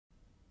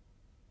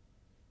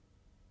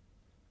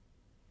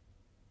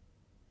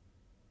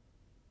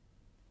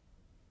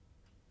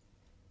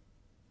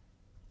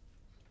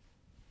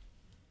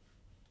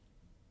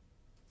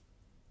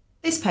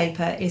This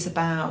paper is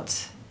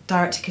about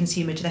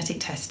direct-to-consumer genetic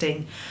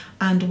testing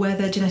and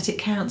whether genetic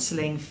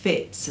counselling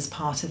fits as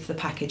part of the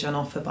package on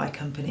offer by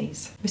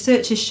companies.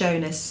 Research has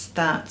shown us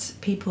that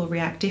people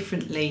react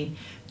differently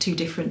to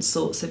different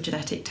sorts of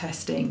genetic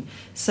testing.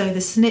 So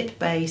the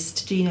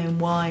SNP-based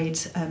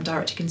genome-wide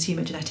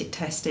direct-to-consumer genetic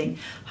testing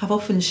have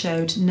often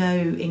showed no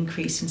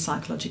increase in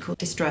psychological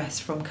distress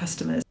from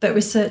customers. But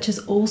research has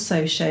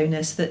also shown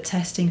us that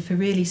testing for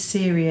really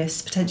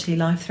serious, potentially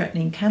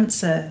life-threatening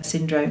cancer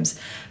syndromes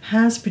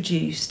has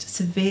produced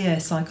severe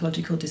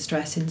psychological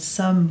distress in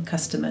some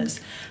customers,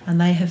 and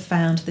they have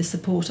found the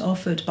support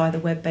offered by the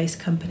web-based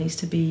companies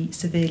to be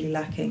severely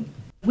lacking.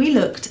 We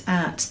looked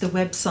at the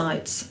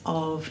websites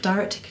of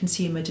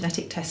direct-to-consumer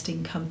genetic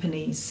testing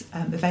companies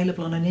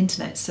available on an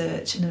internet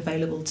search and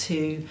available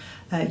to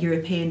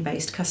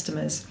European-based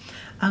customers.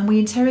 And we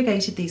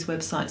interrogated these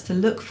websites to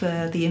look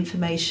for the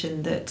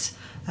information that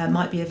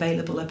might be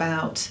available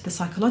about the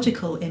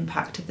psychological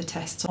impact of the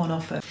tests on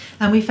offer.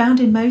 And we found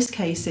in most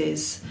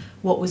cases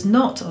what was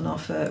not on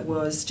offer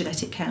was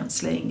genetic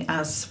counselling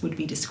as would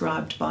be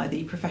described by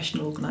the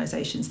professional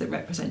organisations that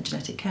represent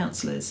genetic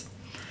counsellors.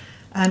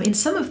 In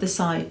some of the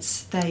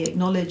sites, they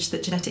acknowledged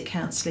that genetic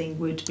counselling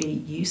would be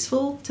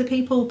useful to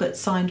people, but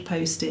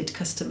signposted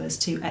customers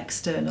to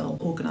external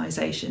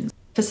organisations.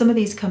 For some of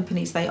these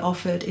companies, they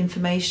offered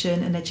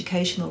information and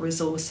educational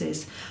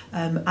resources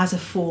as a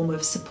form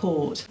of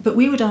support. But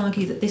we would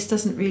argue that this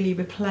doesn't really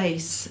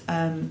replace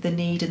the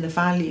need and the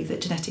value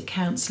that genetic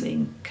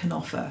counselling can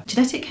offer.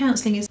 Genetic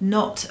counselling is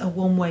not a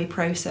one-way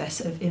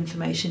process of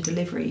information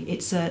delivery.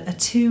 It's a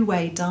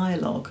two-way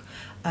dialogue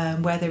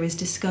where there is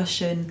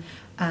discussion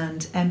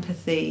and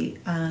empathy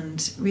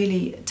and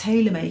really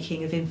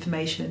tailor-making of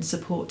information and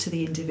support to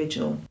the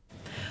individual.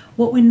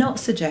 What we're not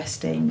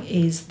suggesting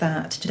is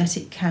that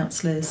genetic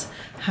counsellors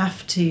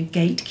have to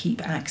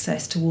gatekeep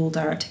access to all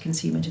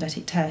direct-to-consumer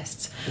genetic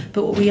tests,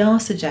 but what we are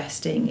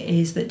suggesting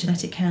is that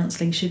genetic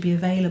counselling should be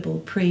available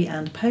pre-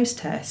 and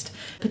post-test,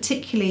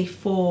 particularly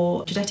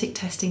for genetic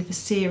testing for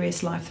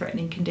serious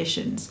life-threatening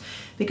conditions,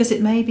 because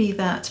it may be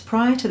that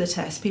prior to the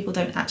test people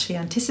don't actually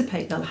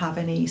anticipate they'll have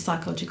any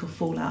psychological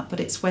fallout, but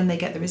it's when they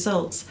get the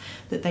results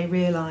that they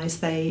realise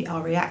they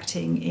are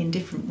reacting in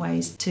different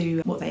ways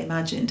to what they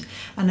imagined,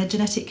 and a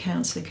genetic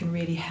counsellor can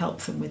really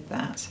help them with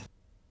that.